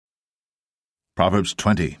Proverbs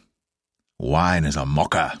 20. Wine is a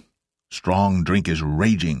mocker, strong drink is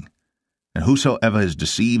raging, and whosoever is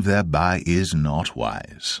deceived thereby is not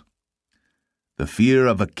wise. The fear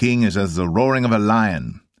of a king is as the roaring of a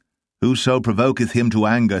lion. Whoso provoketh him to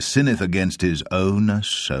anger sinneth against his own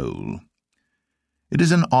soul. It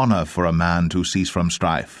is an honor for a man to cease from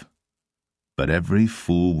strife, but every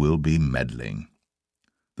fool will be meddling.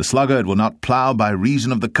 The sluggard will not plough by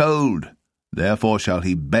reason of the cold, therefore shall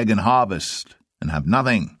he beg and harvest, and have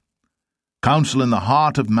nothing. Counsel in the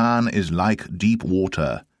heart of man is like deep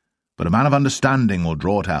water, but a man of understanding will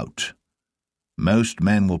draw it out. Most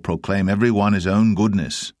men will proclaim every one his own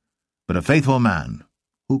goodness, but a faithful man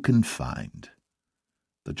who can find?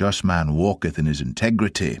 The just man walketh in his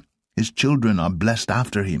integrity, his children are blessed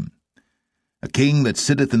after him. A king that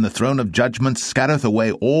sitteth in the throne of judgment scattereth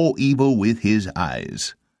away all evil with his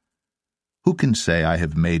eyes. Who can say, I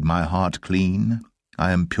have made my heart clean,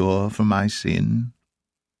 I am pure from my sin?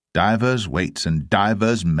 Divers weights and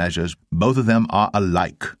divers measures, both of them are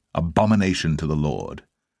alike abomination to the Lord.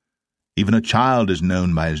 Even a child is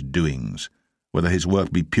known by his doings, whether his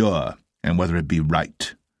work be pure, and whether it be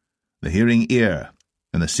right. The hearing ear,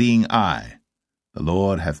 and the seeing eye, the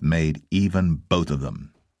Lord hath made even both of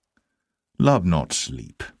them. Love not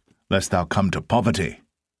sleep, lest thou come to poverty.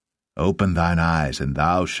 Open thine eyes, and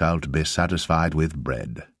thou shalt be satisfied with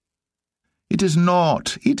bread. It is not,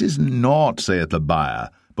 saith the buyer,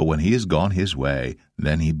 but when he is gone his way,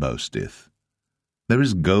 then he boasteth. There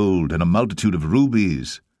is gold and a multitude of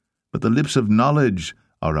rubies, but the lips of knowledge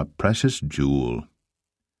are a precious jewel.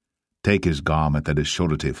 Take his garment that is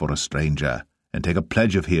surety for a stranger, and take a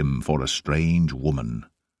pledge of him for a strange woman.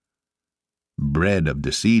 Bread of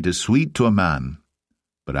deceit is sweet to a man,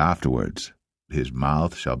 but afterwards his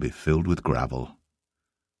mouth shall be filled with gravel.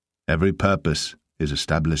 Every purpose is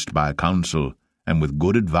established by counsel, and with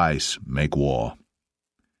good advice make war.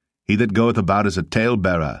 He that goeth about as a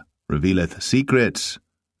talebearer revealeth secrets,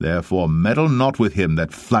 therefore meddle not with him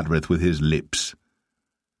that flattereth with his lips.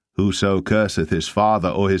 Whoso curseth his father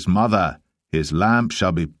or his mother, his lamp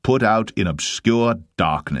shall be put out in obscure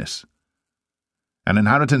darkness. An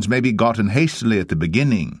inheritance may be gotten hastily at the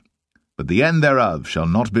beginning, but the end thereof shall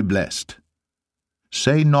not be blessed.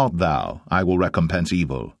 Say not thou, I will recompense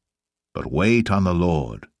evil, but wait on the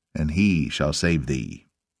Lord, and he shall save thee.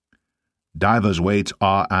 Divers weights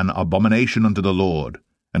are an abomination unto the Lord,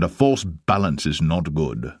 and a false balance is not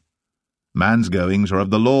good. Man's goings are of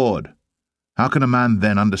the Lord. How can a man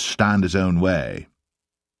then understand his own way?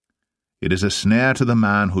 It is a snare to the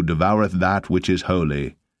man who devoureth that which is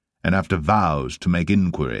holy, and after vows to make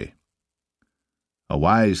inquiry. A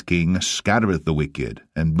wise king scattereth the wicked,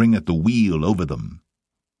 and bringeth the weal over them.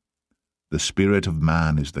 The spirit of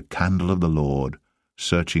man is the candle of the Lord,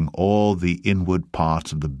 searching all the inward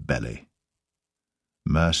parts of the belly.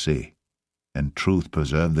 Mercy and truth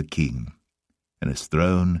preserve the king, and his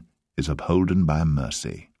throne is upholden by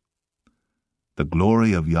mercy. The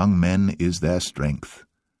glory of young men is their strength,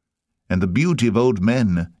 and the beauty of old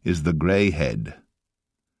men is the grey head.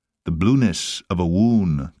 The blueness of a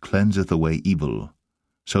wound cleanseth away evil,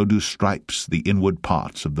 so do stripes the inward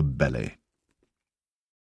parts of the belly.